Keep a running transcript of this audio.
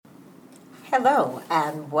Hello,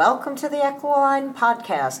 and welcome to the Equine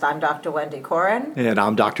Podcast. I'm Dr. Wendy Corin. And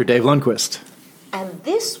I'm Dr. Dave Lundquist. And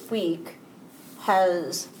this week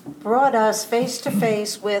has brought us face to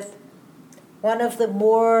face with one of the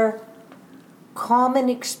more common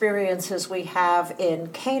experiences we have in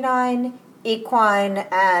canine, equine,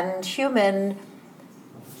 and human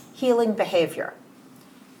healing behavior.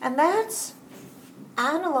 And that's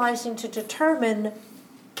analyzing to determine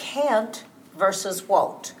can't versus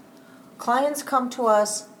won't. Clients come to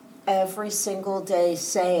us every single day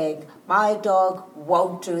saying, my dog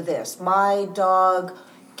won't do this. My dog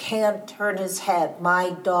can't turn his head.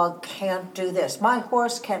 My dog can't do this. My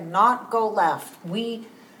horse cannot go left. We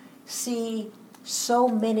see so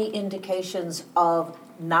many indications of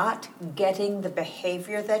not getting the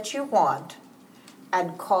behavior that you want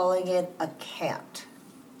and calling it a can't.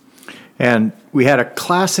 And we had a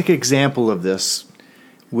classic example of this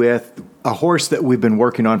with a horse that we've been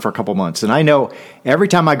working on for a couple months. And I know every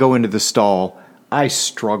time I go into the stall, I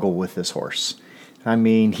struggle with this horse. I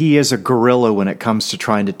mean, he is a gorilla when it comes to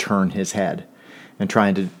trying to turn his head and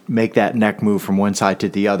trying to make that neck move from one side to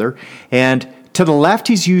the other. And to the left,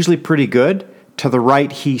 he's usually pretty good. To the right,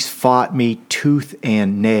 he's fought me tooth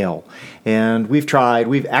and nail. And we've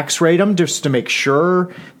x-rayed him just to make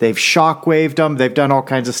sure. They've shockwaved him. They've done all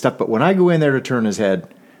kinds of stuff. But when I go in there to turn his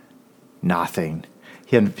head, nothing.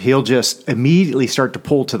 He'll just immediately start to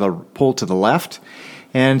pull to the left.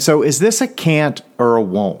 And so is this a can't or a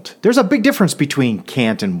won't? There's a big difference between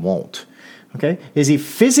can't and won't. Okay? Is he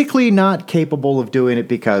physically not capable of doing it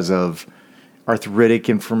because of arthritic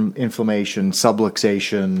inflammation,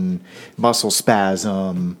 subluxation, muscle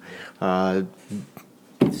spasm,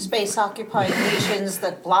 space-occupied lesions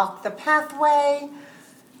that block the pathway?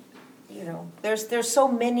 You know, there's so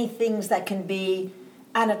many things that can be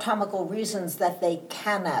anatomical reasons that they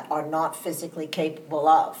cannot or not physically capable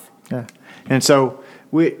of. Yeah. And so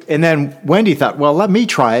then Wendy thought, well, let me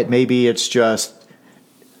try it. Maybe it's just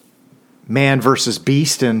man versus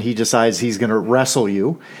beast, and he decides he's going to wrestle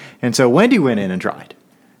you. And so Wendy went in and tried.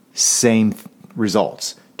 Same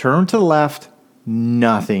results. Turn to the left,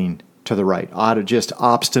 nothing to the right. Just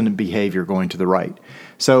obstinate behavior going to the right.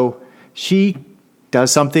 So she does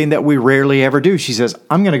something that we rarely ever do. She says,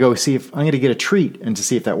 I'm going to get a treat and to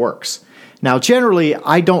see if that works. Now, generally,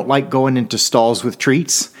 I don't like going into stalls with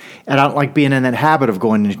treats, and I don't like being in that habit of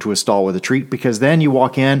going into a stall with a treat, because then you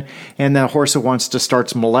walk in and the horse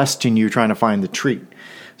starts molesting you trying to find the treat.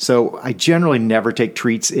 So I generally never take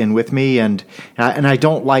treats in with me, and I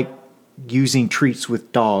don't like using treats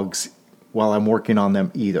with dogs while I'm working on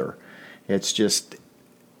them either. It's just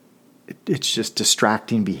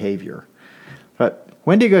distracting behavior. But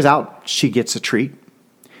Wendy goes out, she gets a treat.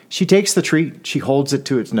 She takes the treat, she holds it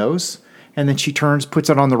to its nose, and then she puts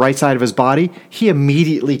it on the right side of his body. He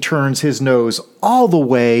immediately turns his nose all the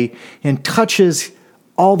way and touches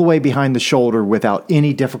all the way behind the shoulder without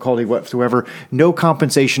any difficulty whatsoever. No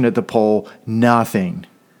compensation at the pole, nothing.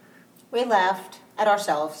 We laughed at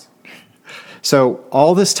ourselves. So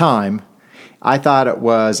all this time, I thought it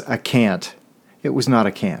was a can't. It was not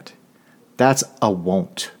a can't. That's a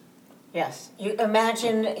won't. Yes. You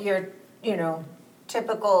imagine your,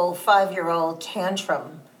 typical 5-year-old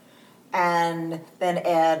tantrum, and then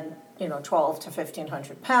add, 12 to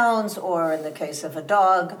 1,500 pounds, or in the case of a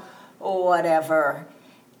dog, or whatever.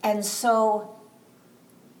 And so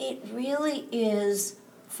it really is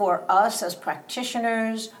for us as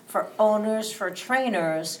practitioners, for owners, for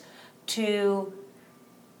trainers, to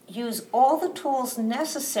use all the tools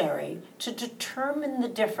necessary to determine the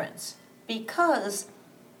difference. Because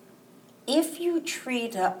if you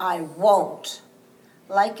treat a I won't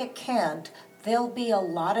like a can't, there'll be a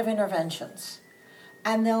lot of interventions.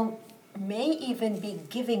 And they'll may even be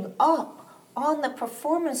giving up on the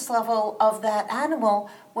performance level of that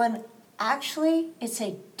animal when actually it's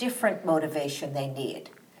a different motivation they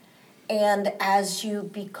need. And as you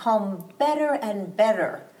become better and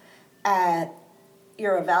better at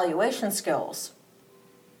your evaluation skills,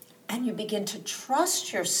 and you begin to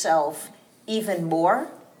trust yourself even more,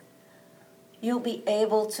 you'll be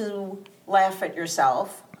able to laugh at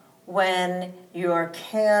yourself when your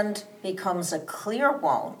can't becomes a clear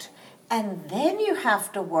won't, and then you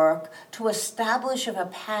have to work to establish a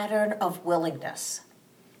pattern of willingness.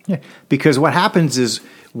 Yeah, because what happens is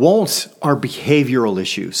won'ts are behavioral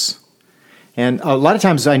issues. And a lot of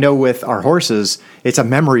times I know with our horses, it's a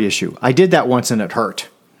memory issue. I did that once and it hurt.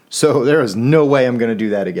 So there is no way I'm going to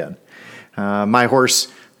do that again. My horse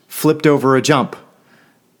flipped over a jump.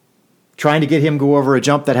 Trying to get him go over a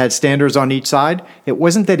jump that had standers on each side. It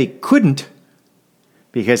wasn't that he couldn't,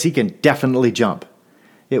 because he can definitely jump.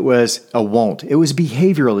 It was a won't. It was a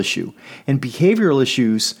behavioral issue. And behavioral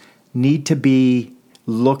issues need to be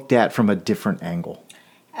looked at from a different angle.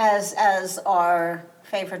 As our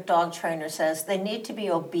favorite dog trainer says, they need to be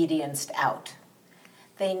obedienced out.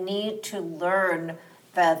 They need to learn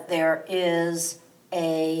that there is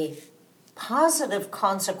a positive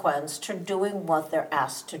consequence to doing what they're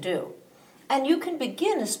asked to do. And you can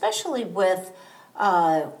begin, especially with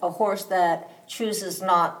a horse that chooses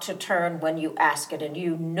not to turn when you ask it, and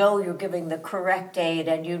you know you're giving the correct aid,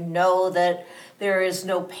 and you know that there is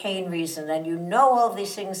no pain reason, and you know all of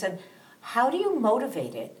these things. And how do you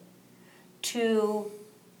motivate it to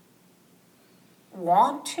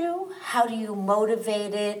want to? How do you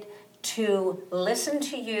motivate it to listen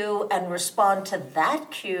to you and respond to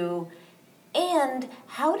that cue? And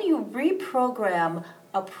how do you reprogram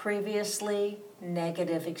a previously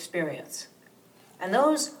negative experience? And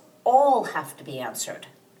those all have to be answered.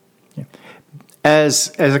 As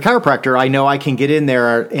a chiropractor, I know I can get in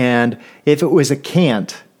there, and if it was a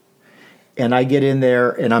can't, and I get in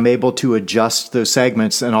there and I'm able to adjust those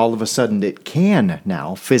segments, and all of a sudden it can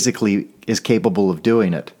now physically is capable of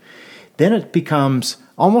doing it, then it becomes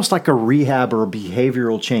almost like a rehab or a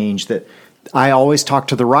behavioral change that I always talk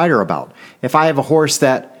to the rider about. If I have a horse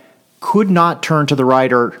that could not turn to the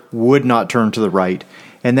right or would not turn to the right,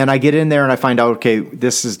 and then I get in there and I find out, okay,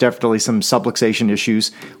 this is definitely some subluxation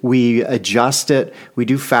issues. We adjust it, we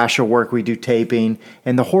do fascial work, we do taping,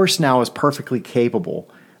 and the horse now is perfectly capable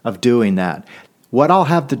of doing that. What I'll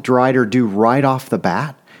have the rider do right off the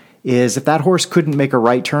bat is, if that horse couldn't make a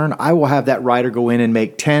right turn, I will have that rider go in and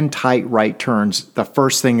make 10 tight right turns the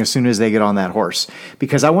first thing as soon as they get on that horse.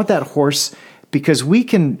 Because I want that horse, because we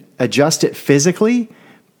can adjust it physically,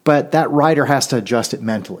 but that rider has to adjust it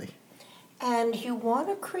mentally. And you want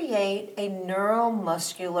to create a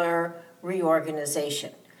neuromuscular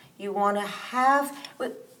reorganization. You want to have,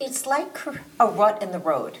 it's like a rut in the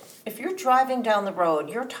road. If you're driving down the road,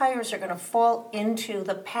 your tires are going to fall into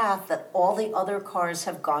the path that all the other cars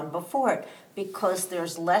have gone before it, because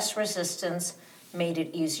there's less resistance, made it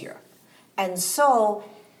easier. And so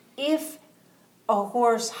if a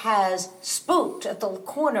horse has spooked at the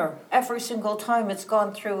corner every single time it's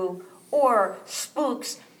gone through, or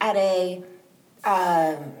spooks at a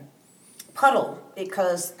puddle,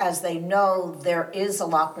 because as they know there is a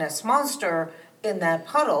Loch Ness Monster in that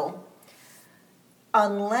puddle,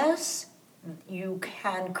 unless you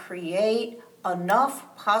can create enough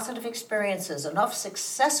positive experiences, enough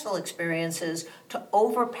successful experiences to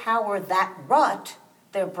overpower that rut,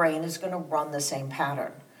 their brain is going to run the same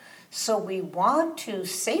pattern. So we want to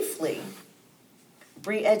safely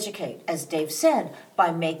re-educate, as Dave said,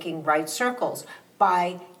 by making right circles,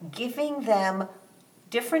 by giving them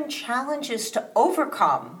different challenges to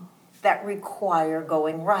overcome that require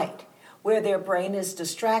going right, where their brain is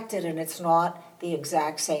distracted and it's not the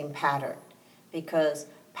exact same pattern. Because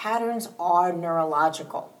patterns are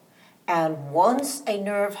neurological. And once a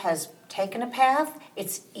nerve has taken a path,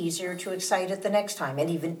 it's easier to excite it the next time, and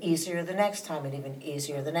even easier the next time, and even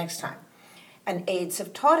easier the next time. And aids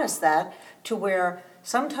have taught us that, to where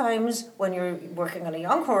sometimes when you're working on a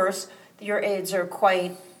young horse, your aids are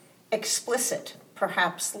quite explicit,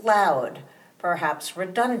 perhaps loud, perhaps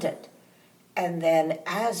redundant. And then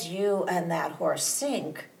as you and that horse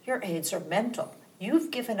sync, your aids are mental.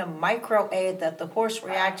 You've given a micro aid that the horse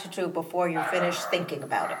reacted to before you finished thinking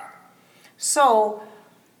about it. So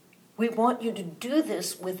we want you to do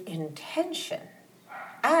this with intention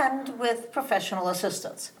and with professional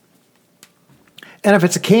assistance. And if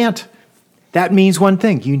it's a can't, that means one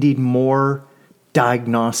thing: you need more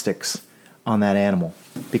diagnostics on that animal,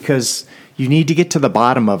 because you need to get to the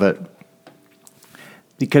bottom of it.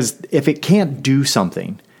 Because if it can't do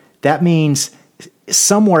something, that means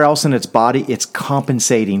somewhere else in its body it's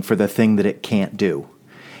compensating for the thing that it can't do.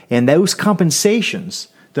 And those compensations,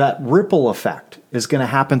 that ripple effect, is going to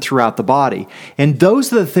happen throughout the body. And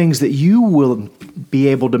those are the things that you will be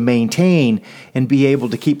able to maintain and be able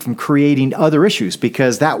to keep from creating other issues,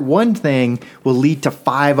 because that one thing will lead to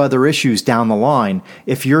 5 other issues down the line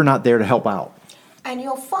if you're not there to help out. And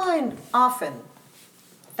you'll find often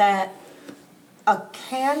that a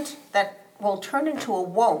can't that will turn into a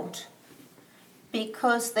won't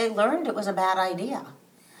because they learned it was a bad idea.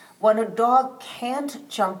 When a dog can't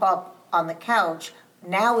jump up on the couch,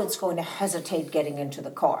 now it's going to hesitate getting into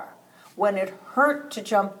the car. When it hurt to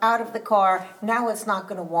jump out of the car, now it's not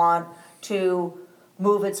going to want to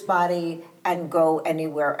move its body and go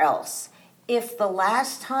anywhere else. If the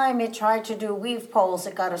last time it tried to do weave poles,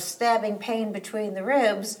 it got a stabbing pain between the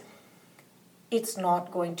ribs, it's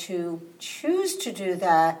not going to choose to do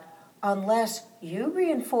that unless you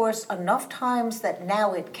reinforce enough times that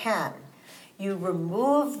now it can. You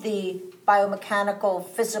remove the biomechanical,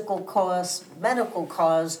 physical cause, medical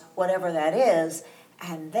cause, whatever that is,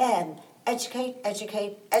 and then educate,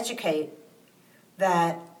 educate, educate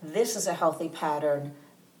that this is a healthy pattern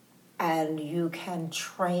and you can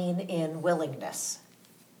train in willingness.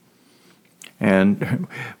 And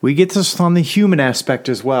we get this on the human aspect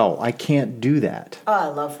as well. I can't do that. Oh, I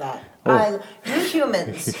love that. Oh. You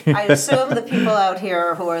humans, I assume the people out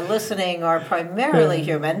here who are listening are primarily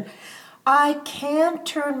human. I can't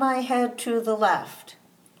turn my head to the left.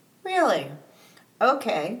 Really?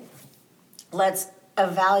 Okay. Let's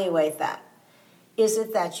evaluate that. Is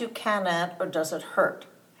it that you cannot, or does it hurt?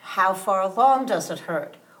 How far along does it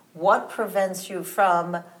hurt? What prevents you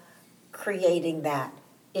from creating that?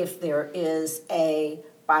 If there is a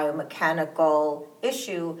biomechanical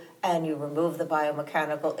issue and you remove the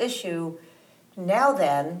biomechanical issue, now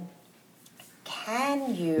then,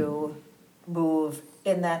 can you move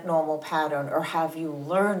in that normal pattern, or have you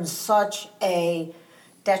learned such a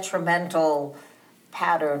detrimental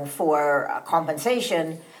pattern for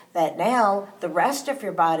compensation that now the rest of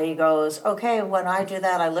your body goes, okay, when I do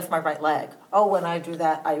that, I lift my right leg. Oh, when I do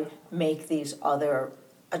that, I make these other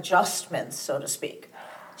adjustments, so to speak.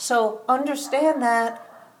 So understand that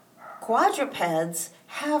quadrupeds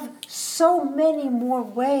have so many more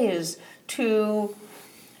ways to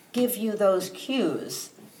give you those cues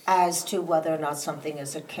as to whether or not something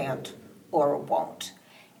is a can't or a won't.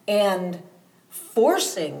 And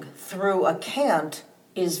forcing through a can't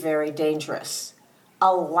is very dangerous.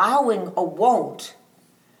 Allowing a won't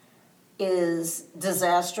is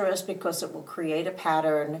disastrous because it will create a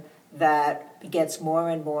pattern that gets more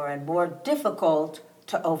and more and more difficult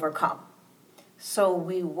to overcome. So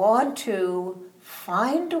we want to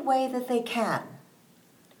find a way that they can,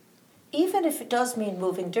 even if it does mean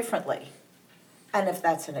moving differently. And if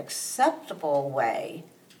that's an acceptable way,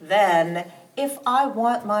 then if I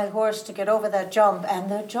want my horse to get over that jump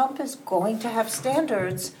and the jump is going to have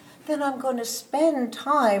standards, then I'm going to spend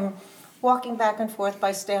time walking back and forth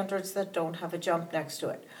by standards that don't have a jump next to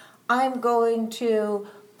it. I'm going to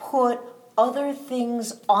put other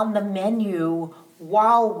things on the menu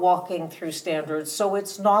while walking through standards, so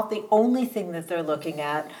it's not the only thing that they're looking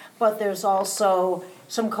at, but there's also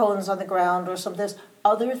some cones on the ground or some this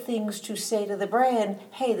other things to say to the brain,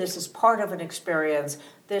 hey, this is part of an experience.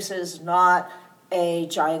 This is not a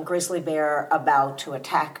giant grizzly bear about to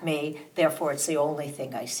attack me, therefore it's the only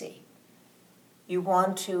thing I see. You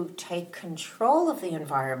want to take control of the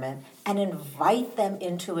environment and invite them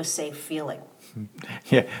into a safe feeling.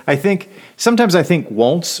 Yeah, sometimes I think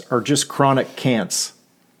won'ts are just chronic can'ts.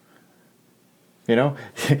 You know,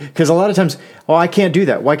 because a lot of times, oh, I can't do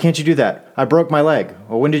that. Why can't you do that? I broke my leg.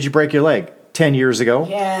 Well, when did you break your leg? 10 years ago.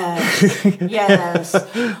 Yes, yes.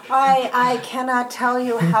 I cannot tell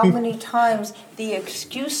you how many times the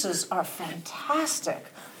excuses are fantastic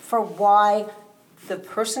for why the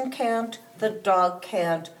person can't, the dog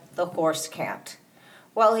can't, the horse can't.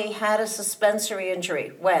 Well, he had a suspensory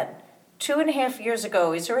injury. When? 2.5 years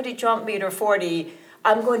ago. He's already jumped meter 40.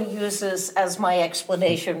 I'm going to use this as my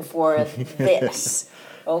explanation for this.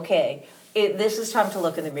 Okay, this is time to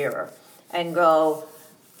look in the mirror and go,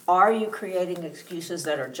 are you creating excuses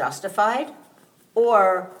that are justified?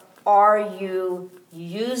 Or are you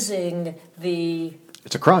using the...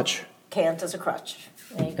 It's a crutch. Can't as a crutch.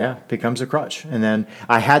 There you go. Yeah, becomes a crutch. And then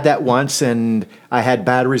I had that once and I had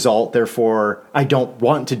bad result, therefore I don't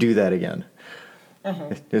want to do that again.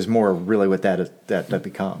 Is more really what that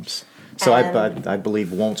becomes. So I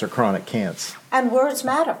believe won'ts are chronic can'ts. And words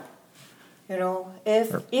matter. You know,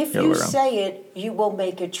 if you say it, you will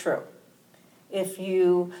make it true. If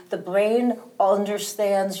the brain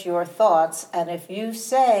understands your thoughts, and if you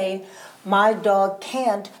say, my dog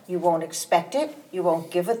can't, you won't expect it, you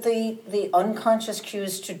won't give it the unconscious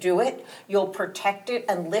cues to do it, you'll protect it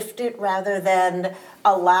and lift it rather than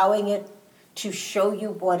allowing it to show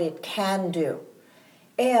you what it can do.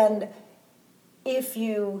 And if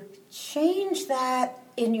you change that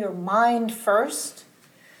in your mind first,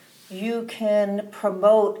 you can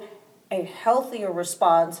promote a healthier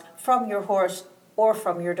response from your horse or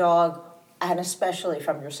from your dog, and especially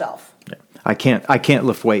from yourself. Yeah. I can't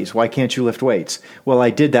lift weights. Why can't you lift weights? Well,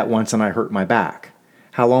 I did that once and I hurt my back.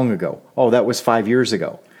 How long ago? Oh, that was 5 years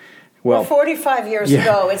ago. Well, 45 years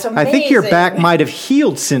ago. It's amazing. I think your back might have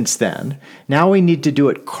healed since then. Now we need to do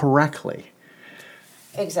it correctly.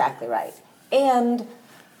 Exactly right. And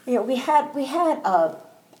we had a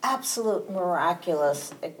absolute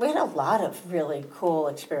miraculous. We had a lot of really cool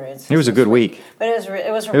experiences. It was a good week. But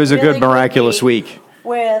it was a good miraculous week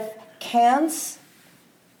with can'ts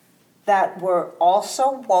that were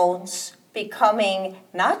also won'ts becoming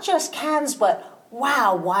not just cans, but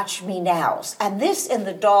wow, watch me nows. And this in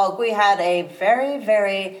the dog, we had a very,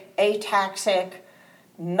 very ataxic,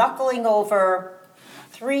 knuckling over,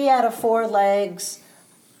 3 out of 4 legs,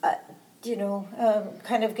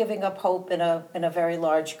 kind of giving up hope in a very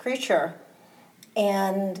large creature.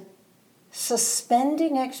 And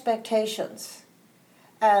suspending expectations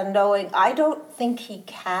and knowing I don't think he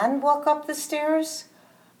can walk up the stairs.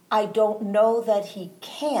 I don't know that he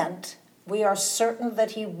can't. We are certain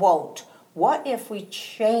that he won't. What if we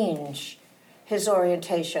change his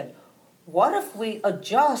orientation? What if we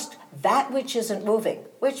adjust that which isn't moving,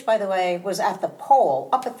 which, by the way, was at the pole,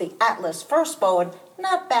 up at the atlas first bone,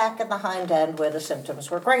 not back in the hind end where the symptoms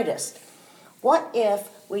were greatest? What if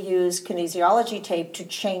we use kinesiology tape to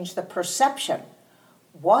change the perception?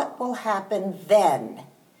 What will happen then?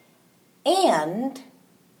 And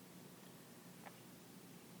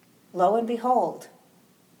lo and behold,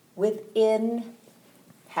 within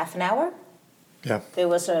half an hour, there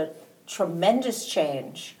was a tremendous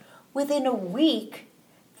change. Within a week,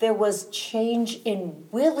 there was change in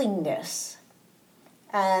willingness.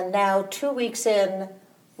 And now 2 weeks in,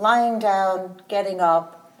 lying down, getting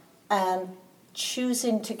up, and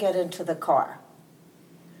choosing to get into the car.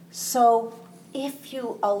 So if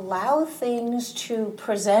you allow things to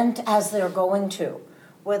present as they're going to,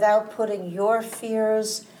 without putting your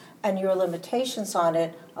fears and your limitations on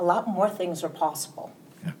it, a lot more things are possible.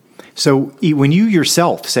 So when you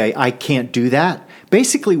yourself say, I can't do that,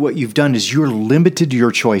 basically what you've done is you're limited to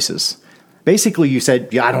your choices. Basically you said,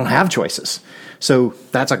 yeah, I don't have choices. So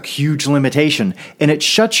that's a huge limitation. And it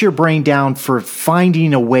shuts your brain down for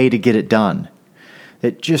finding a way to get it done.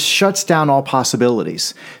 It just shuts down all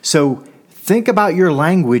possibilities. So think about your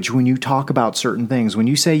language when you talk about certain things. When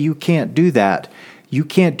you say you can't do that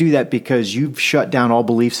because you've shut down all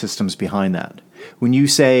belief systems behind that. When you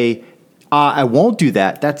say, I won't do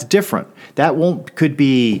that, that's different. It could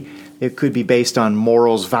be based on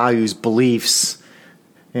morals, values, beliefs,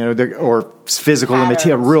 or physical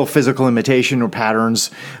imitation, real physical imitation or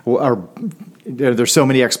patterns, or there's so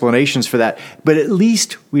many explanations for that. But at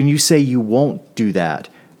least when you say you won't do that,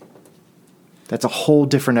 that's a whole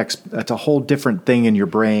different thing in your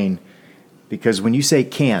brain, because when you say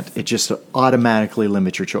can't, it just automatically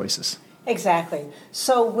limits your choices. Exactly.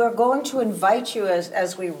 So we're going to invite you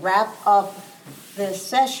as we wrap up this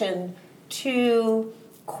session to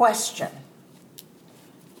question.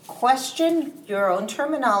 Question your own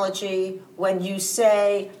terminology when you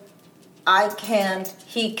say, I can't,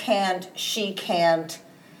 he can't, she can't,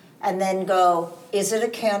 and then go, is it a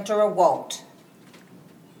can't or a won't?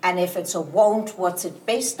 And if it's a won't, what's it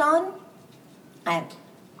based on? And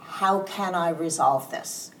how can I resolve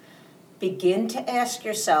this? Begin to ask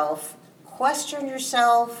yourself, question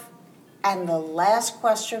yourself, and the last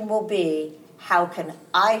question will be, how can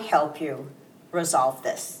I help you resolve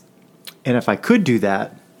this? And if I could do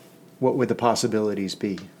that, what would the possibilities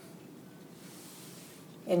be?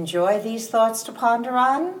 Enjoy these thoughts to ponder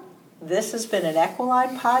on. This has been an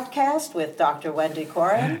Equiline podcast with Dr. Wendy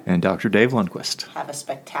Corin and Dr. Dave Lundquist. Have a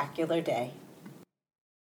spectacular day.